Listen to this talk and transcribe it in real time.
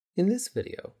In this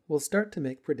video, we'll start to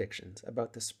make predictions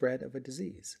about the spread of a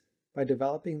disease by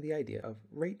developing the idea of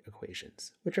rate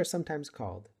equations, which are sometimes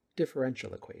called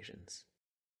differential equations.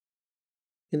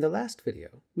 In the last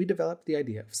video, we developed the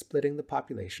idea of splitting the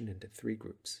population into three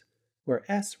groups, where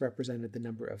S represented the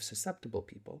number of susceptible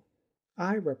people,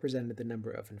 I represented the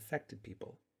number of infected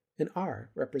people, and R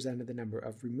represented the number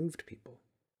of removed people.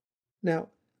 Now,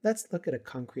 let's look at a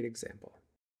concrete example.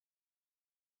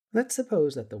 Let's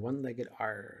suppose that the one-legged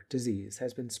R disease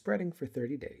has been spreading for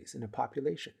 30 days in a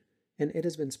population, and it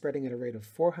has been spreading at a rate of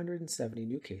 470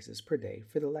 new cases per day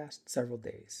for the last several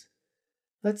days.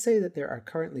 Let's say that there are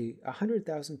currently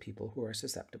 100,000 people who are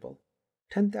susceptible,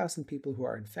 10,000 people who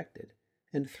are infected,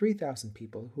 and 3,000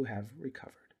 people who have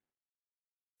recovered.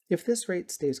 If this rate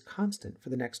stays constant for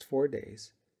the next 4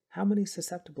 days, how many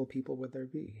susceptible people would there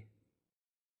be?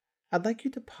 I'd like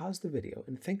you to pause the video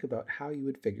and think about how you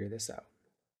would figure this out.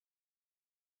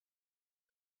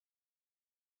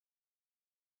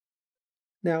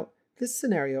 Now, this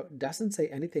scenario doesn't say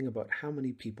anything about how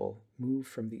many people move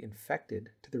from the infected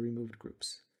to the removed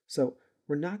groups, so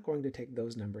we're not going to take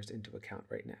those numbers into account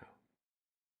right now.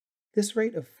 This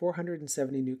rate of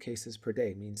 470 new cases per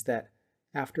day means that,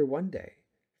 after 1 day,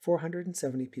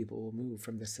 470 people will move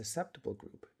from the susceptible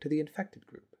group to the infected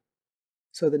group.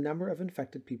 So the number of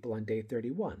infected people on day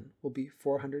 31 will be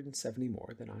 470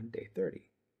 more than on day 30.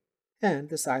 And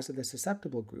the size of the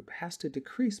susceptible group has to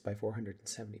decrease by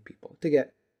 470 people to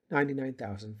get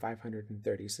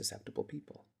 99,530 susceptible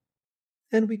people.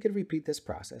 And we could repeat this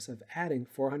process of adding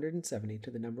 470 to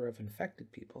the number of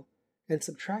infected people and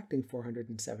subtracting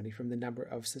 470 from the number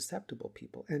of susceptible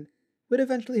people, and would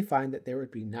eventually find that there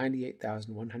would be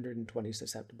 98,120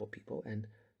 susceptible people and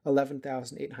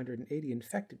 11,880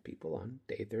 infected people on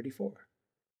day 34.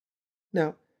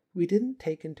 Now, we didn't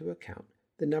take into account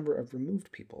the number of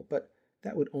removed people, but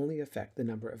that would only affect the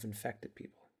number of infected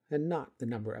people, and not the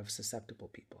number of susceptible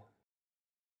people.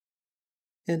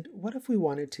 And what if we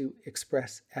wanted to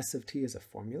express S of t as a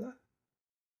formula?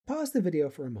 Pause the video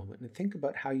for a moment and think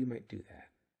about how you might do that.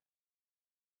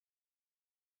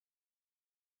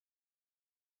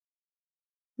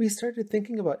 We started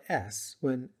thinking about S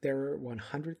when there were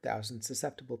 100,000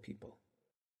 susceptible people,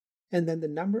 and then the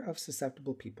number of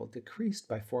susceptible people decreased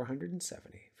by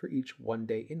 470 for each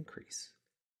 1-day increase.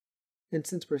 And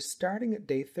since we're starting at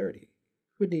day 30,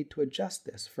 we'd need to adjust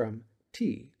this from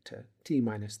t to t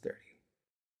minus 30.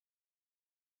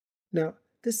 Now,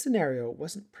 this scenario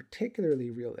wasn't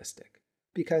particularly realistic,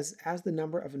 because as the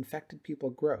number of infected people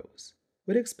grows,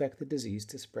 we'd expect the disease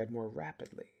to spread more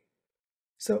rapidly.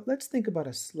 So let's think about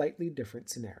a slightly different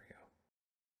scenario.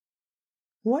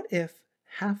 What if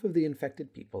half of the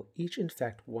infected people each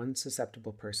infect one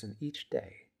susceptible person each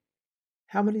day?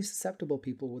 How many susceptible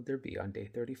people would there be on day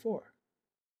 34?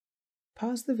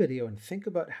 Pause the video and think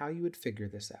about how you would figure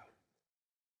this out.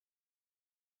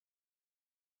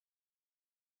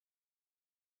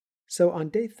 So on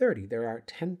day 30, there are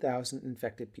 10,000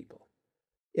 infected people.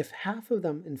 If half of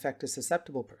them infect a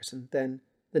susceptible person, then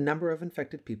the number of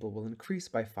infected people will increase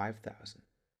by 5,000,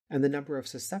 and the number of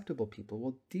susceptible people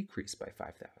will decrease by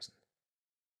 5,000.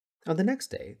 On the next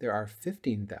day, there are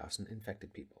 15,000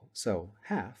 infected people, so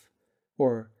half,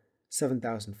 or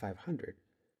 7,500,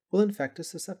 will infect a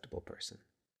susceptible person.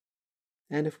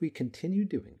 And if we continue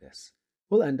doing this,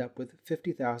 we'll end up with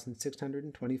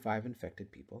 50,625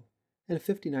 infected people and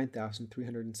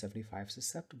 59,375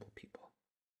 susceptible people.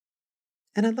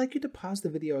 And I'd like you to pause the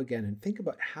video again and think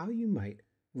about how you might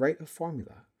write a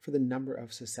formula for the number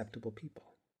of susceptible people.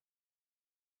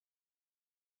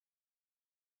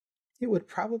 It would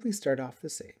probably start off the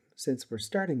same, since we're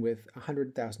starting with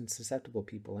 100,000 susceptible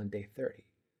people on day 30.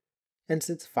 And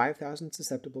since 5,000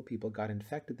 susceptible people got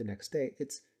infected the next day,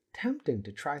 it's tempting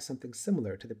to try something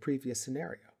similar to the previous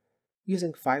scenario,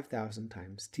 using 5,000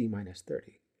 times t minus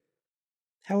 30.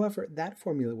 However, that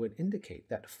formula would indicate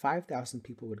that 5,000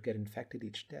 people would get infected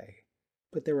each day,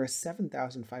 but there were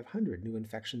 7,500 new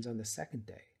infections on the second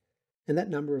day, and that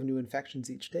number of new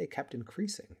infections each day kept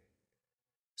increasing.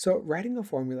 So writing a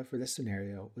formula for this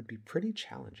scenario would be pretty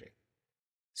challenging.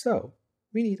 So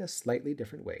we need a slightly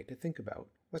different way to think about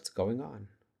what's going on.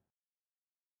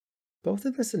 Both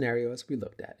of the scenarios we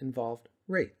looked at involved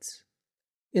rates.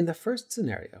 In the first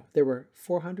scenario, there were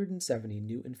 470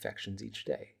 new infections each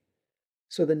day,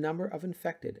 so the number of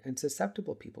infected and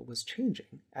susceptible people was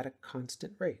changing at a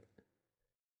constant rate.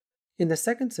 In the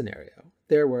second scenario,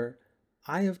 there were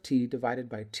I of t divided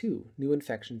by 2 new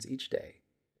infections each day,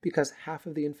 because half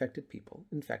of the infected people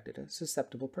infected a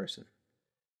susceptible person,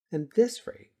 and this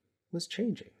rate was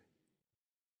changing.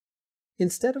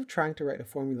 Instead of trying to write a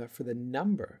formula for the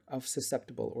number of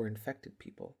susceptible or infected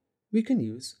people, we can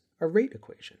use a rate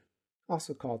equation,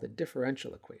 also called a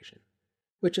differential equation,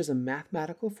 which is a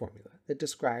mathematical formula that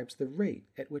describes the rate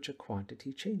at which a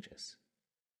quantity changes.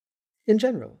 In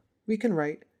general, we can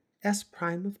write S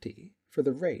prime of t for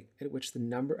the rate at which the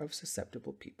number of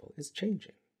susceptible people is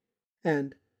changing,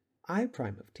 and I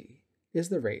prime of t is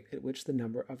the rate at which the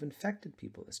number of infected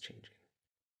people is changing,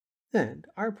 and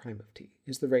R prime of t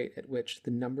is the rate at which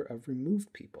the number of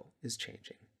removed people is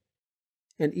changing.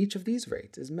 And each of these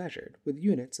rates is measured with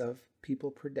units of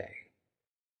people per day.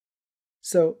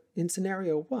 So in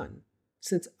scenario 1,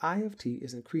 since I of t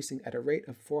is increasing at a rate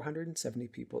of 470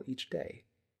 people each day,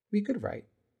 we could write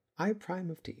I prime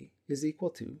of t is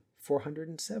equal to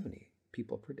 470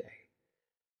 people per day.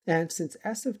 And since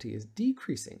S of t is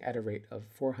decreasing at a rate of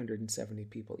 470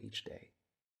 people each day,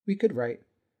 we could write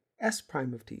S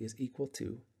prime of t is equal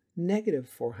to negative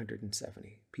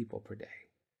 470 people per day.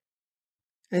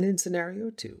 And in scenario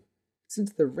 2,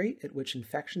 since the rate at which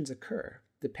infections occur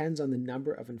depends on the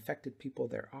number of infected people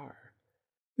there are,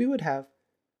 we would have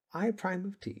I prime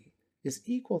of t is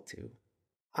equal to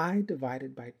I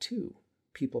divided by 2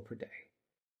 people per day,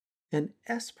 and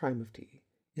S prime of t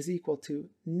is equal to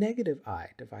negative I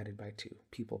divided by 2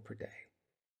 people per day.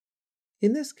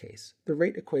 In this case, the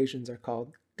rate equations are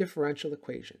called differential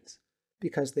equations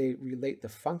because they relate the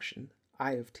function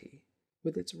I of t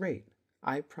with its rate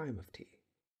I prime of t.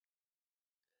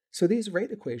 So these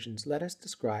rate equations let us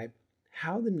describe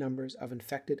how the numbers of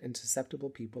infected and susceptible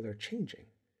people are changing,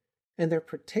 and they're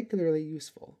particularly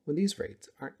useful when these rates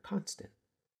aren't constant.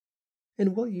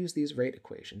 And we'll use these rate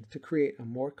equations to create a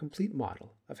more complete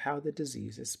model of how the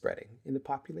disease is spreading in the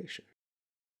population.